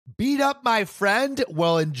Beat up my friend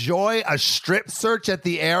will enjoy a strip search at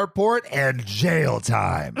the airport and jail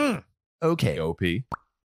time. Okay. OP.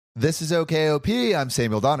 This is OKOP. I'm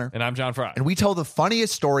Samuel Donner. And I'm John Fry. And we tell the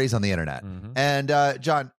funniest stories on the internet. Mhm. And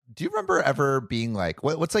John, do you remember ever being like,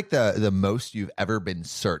 what's like the most you've ever been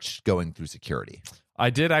searched going through security?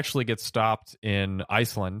 I did actually get stopped in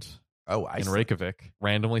Iceland. Oh, in Reykjavik,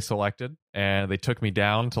 randomly selected, and they took me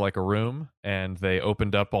down to like a room and they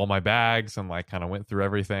opened up all my bags and like kind of went through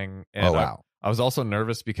everything. And oh, wow. I was also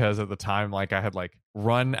nervous because at the time, like I had like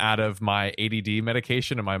run out of my ADD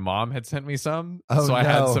medication and my mom had sent me some. Oh, so I no.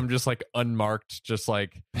 had some just like unmarked, just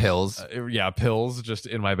like pills. Pills just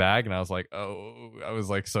in my bag. And I was like, I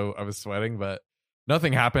was sweating, but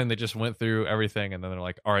nothing happened. They just went through everything. And then they're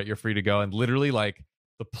like, all right, you're free to go. And literally like,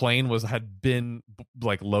 the plane had been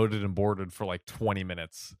like loaded and boarded for like 20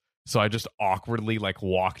 minutes. So I just awkwardly like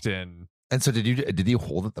walked in. And so did you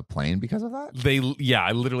hold up the plane because of that?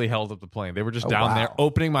 I literally held up the plane. They were just down there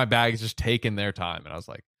opening my bags, just taking their time. And I was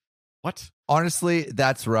like, what? Honestly,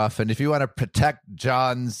 that's rough. And if you want to protect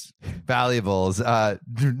John's valuables,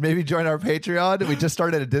 maybe join our Patreon. We just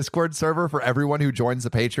started a Discord server for everyone who joins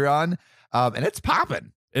the Patreon. And it's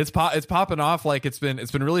popping. It's popping off. Like it's been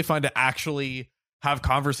really fun to actually have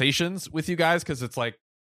conversations with you guys, because it's like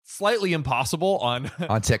slightly impossible on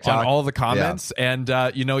TikTok, on all the comments. Yeah.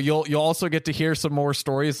 And you'll also get to hear some more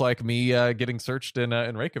stories like me getting searched in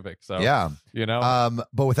Reykjavik. So yeah,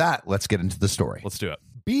 but with that, let's get into the story. Let's do it.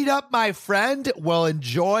 Beat up my friend will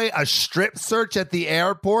enjoy a strip search at the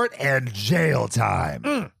airport and jail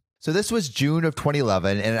time. So this was June of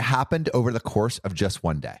 2011, and it happened over the course of just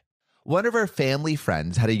one day. One of her family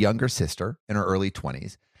friends had a younger sister in her early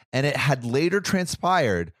 20s. And it had later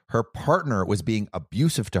transpired her partner was being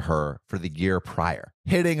abusive to her for the year prior,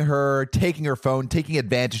 hitting her, taking her phone, taking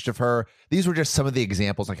advantage of her. These were just some of the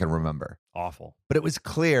examples I can remember. Awful. But it was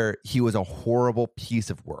clear he was a horrible piece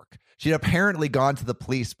of work. She'd apparently gone to the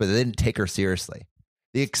police, but they didn't take her seriously.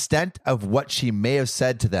 The extent of what she may have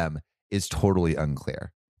said to them is totally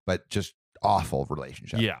unclear, but just awful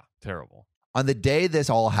relationship. Yeah, terrible. On the day this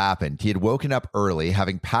all happened, he had woken up early,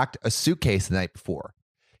 having packed a suitcase the night before.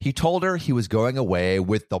 He told her he was going away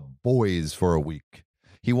with the boys for a week.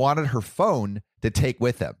 He wanted her phone to take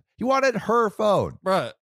with him. He wanted her phone.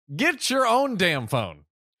 Bruh, get your own damn phone.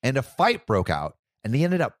 And a fight broke out, and he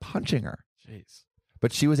ended up punching her. Jeez.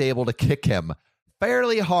 But she was able to kick him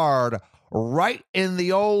fairly hard right in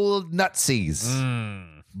the old nutsies.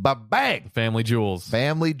 Ba-bang. Family jewels.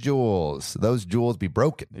 Family jewels. Those jewels be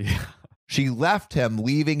broken. Yeah. She left him,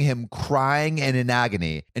 leaving him crying and in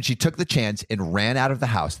agony, and she took the chance and ran out of the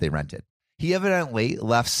house they rented. He evidently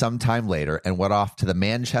left sometime later and went off to the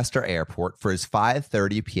Manchester airport for his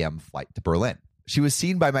 5:30 p.m. flight to Berlin. She was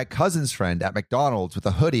seen by my cousin's friend at McDonald's with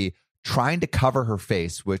a hoodie trying to cover her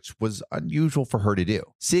face, which was unusual for her to do.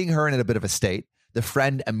 Seeing her in a bit of a state, the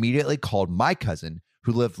friend immediately called my cousin,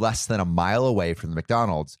 who lived less than a mile away from the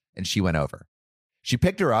McDonald's, and she went over. She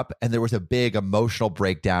picked her up, and there was a big emotional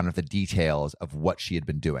breakdown of the details of what she had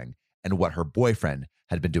been doing and what her boyfriend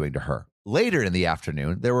had been doing to her. Later in the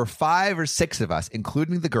afternoon, there were 5 or 6 of us,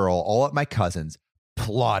 including the girl, all at my cousin's,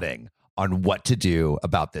 plotting on what to do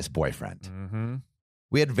about this boyfriend. Mm-hmm.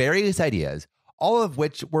 We had various ideas, all of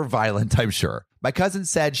which were violent, I'm sure. My cousin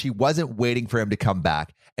said she wasn't waiting for him to come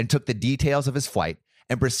back and took the details of his flight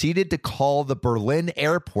and proceeded to call the Berlin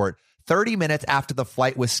airport 30 minutes after the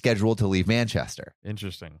flight was scheduled to leave Manchester.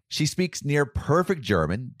 Interesting. She speaks near perfect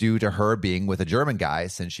German due to her being with a German guy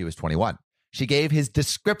since she was 21. She gave his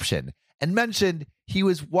description and mentioned he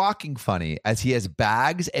was walking funny as he has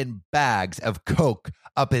bags and bags of coke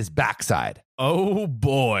up his backside. Oh,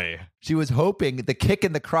 boy. She was hoping the kick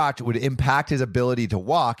in the crotch would impact his ability to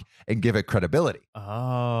walk and give it credibility.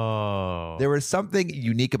 Oh. There was something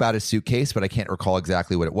unique about his suitcase, but I can't recall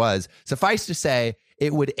exactly what it was. Suffice to say,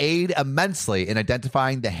 it would aid immensely in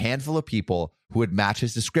identifying the handful of people who would match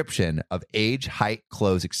his description of age, height,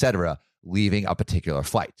 clothes, etc., leaving a particular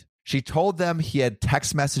flight. She told them he had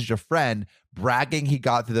text messaged a friend bragging he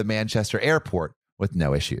got through the Manchester airport with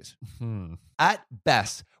no issues. At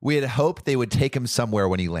best, we had hoped they would take him somewhere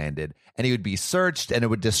when he landed, and he would be searched, and it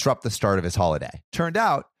would disrupt the start of his holiday. Turned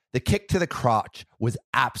out, the kick to the crotch was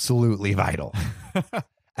absolutely vital.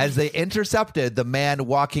 As they intercepted the man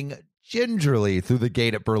walking gingerly through the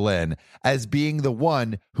gate at Berlin as being the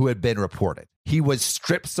one who had been reported. He was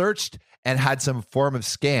strip searched and had some form of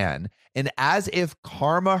scan, and as if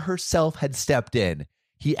karma herself had stepped in,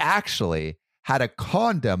 he actually had a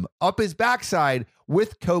condom up his backside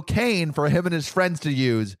with cocaine for him and his friends to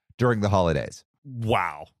use during the holidays.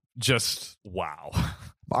 Wow. Just wow.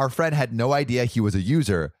 Our friend had no idea he was a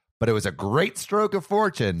user, but it was a great stroke of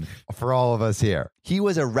fortune for all of us here. He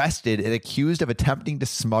was arrested and accused of attempting to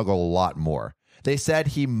smuggle a lot more. They said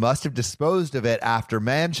he must have disposed of it after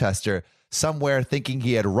Manchester somewhere, thinking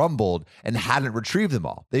he had rumbled and hadn't retrieved them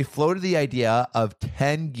all. They floated the idea of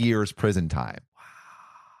 10 years prison time,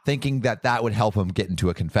 thinking that would help him get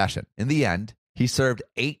into a confession. In the end, he served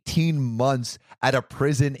 18 months at a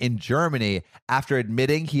prison in Germany after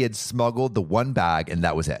admitting he had smuggled the one bag, and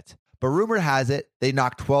that was it. But rumor has it, they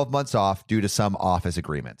knocked 12 months off due to some office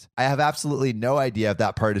agreement. I have absolutely no idea if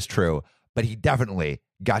that part is true, but he definitely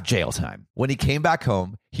got jail time. When he came back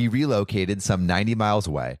home, he relocated some 90 miles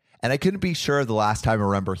away, and I couldn't be sure the last time I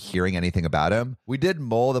remember hearing anything about him. We did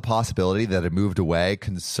mull the possibility that he moved away,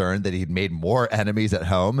 concerned that he'd made more enemies at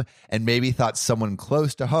home, and maybe thought someone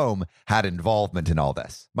close to home had involvement in all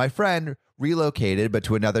this. My friend relocated, but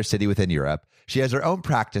to another city within Europe. She has her own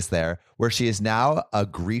practice there, where she is now a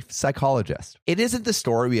grief psychologist. It isn't the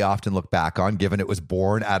story we often look back on, given it was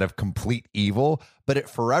born out of complete evil, but it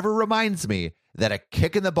forever reminds me that a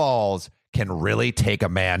kick in the balls can really take a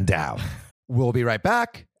man down. We'll be right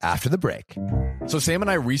back after the break. So Sam and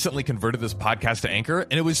I recently converted this podcast to Anchor,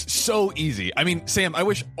 and it was so easy. I mean, Sam, I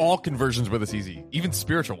wish all conversions were this easy, even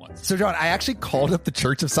spiritual ones. So, John, I actually called up the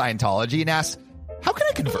Church of Scientology and asked, how can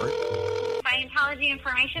I convert? Scientology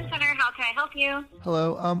Information Center, how can I help you?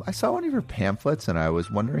 Hello, I saw one of your pamphlets, and I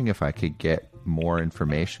was wondering if I could get more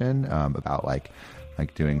information about like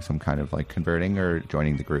doing some kind of like converting or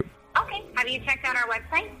joining the group. Okay. Have you checked out our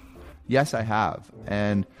website? Yes, I have.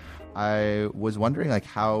 And I was wondering, like,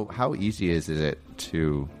 how easy is it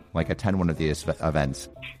to like attend one of these events?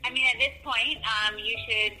 I mean, at this point, you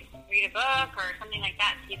should read a book or something like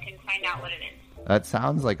that so you can find out what it is. That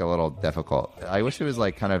sounds like a little difficult. I wish it was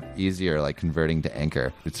like kind of easier, like converting to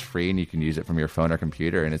Anchor. It's free and you can use it from your phone or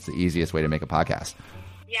computer, and it's the easiest way to make a podcast.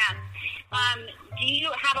 Yeah. Do you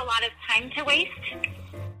have a lot of time to waste?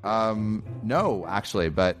 No, actually,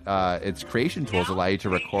 but its creation tools allow you to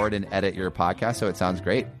record and edit your podcast, so it sounds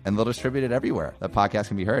great, and they'll distribute it everywhere. The podcast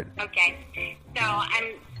can be heard. Okay. So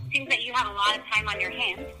seems that you have a lot of time on your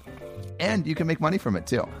hands. And you can make money from it,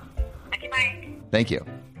 too. Okay, bye. Thank you.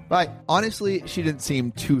 But honestly, she didn't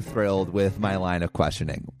seem too thrilled with my line of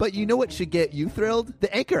questioning. But you know what should get you thrilled?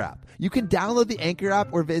 The Anchor app. You can download the Anchor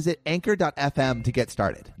app or visit anchor.fm to get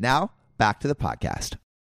started. Now, back to the podcast.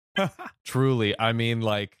 Truly, I mean,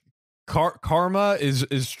 like, karma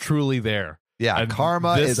is truly there. Yeah, and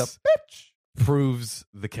karma is a bitch. Proves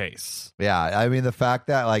the case. Yeah, I mean, the fact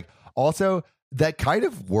that, like, also, that kind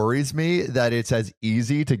of worries me that it's as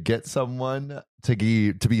easy to get someone to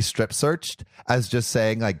be strip searched as just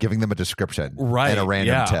saying, like, giving them a description and a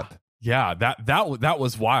random tip. Yeah, that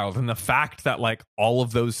was wild. And the fact that, like, all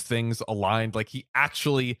of those things aligned, like, he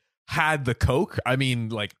actually had the coke. I mean,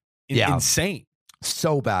 like, insane.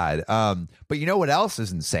 So bad. But you know what else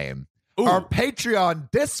is insane? Ooh. Our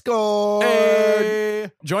Patreon Discord.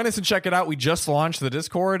 Hey. Join us and check it out. We just launched the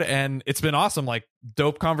Discord, and it's been awesome. Like,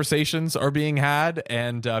 dope conversations are being had,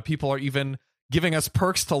 and people are even giving us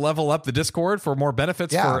perks to level up the Discord for more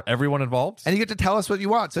benefits for everyone involved. And you get to tell us what you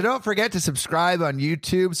want. So don't forget to subscribe on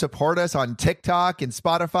YouTube, support us on TikTok and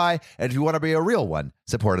Spotify. And if you want to be a real one,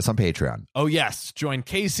 support us on Patreon. Oh, yes. Join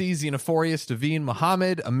Casey, Xenophorius, Davine,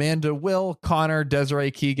 Muhammad, Amanda, Will, Connor,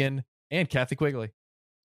 Desiree, Keegan, and Kathy Quigley.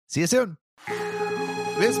 See you soon.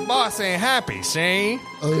 This boss ain't happy, see?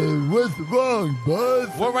 What's wrong,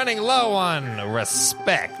 boss? We're running low on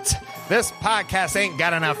respect. This podcast ain't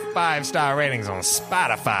got enough 5-star ratings on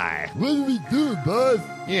Spotify. What do we do, boss?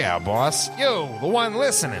 Yeah, boss. You, the one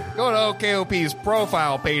listening. Go to OKOP's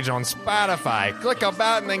profile page on Spotify. Click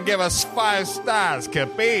about and then give us 5 stars,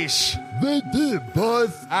 capiche? They did,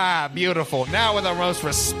 boss. Ah, beautiful. Now we're the most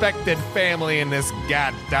respected family in this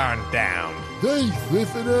goddamn town. Thanks,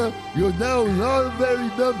 listener. You're now an honorary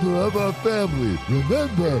member of our family.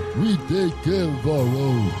 Remember, we take care of our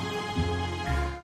own.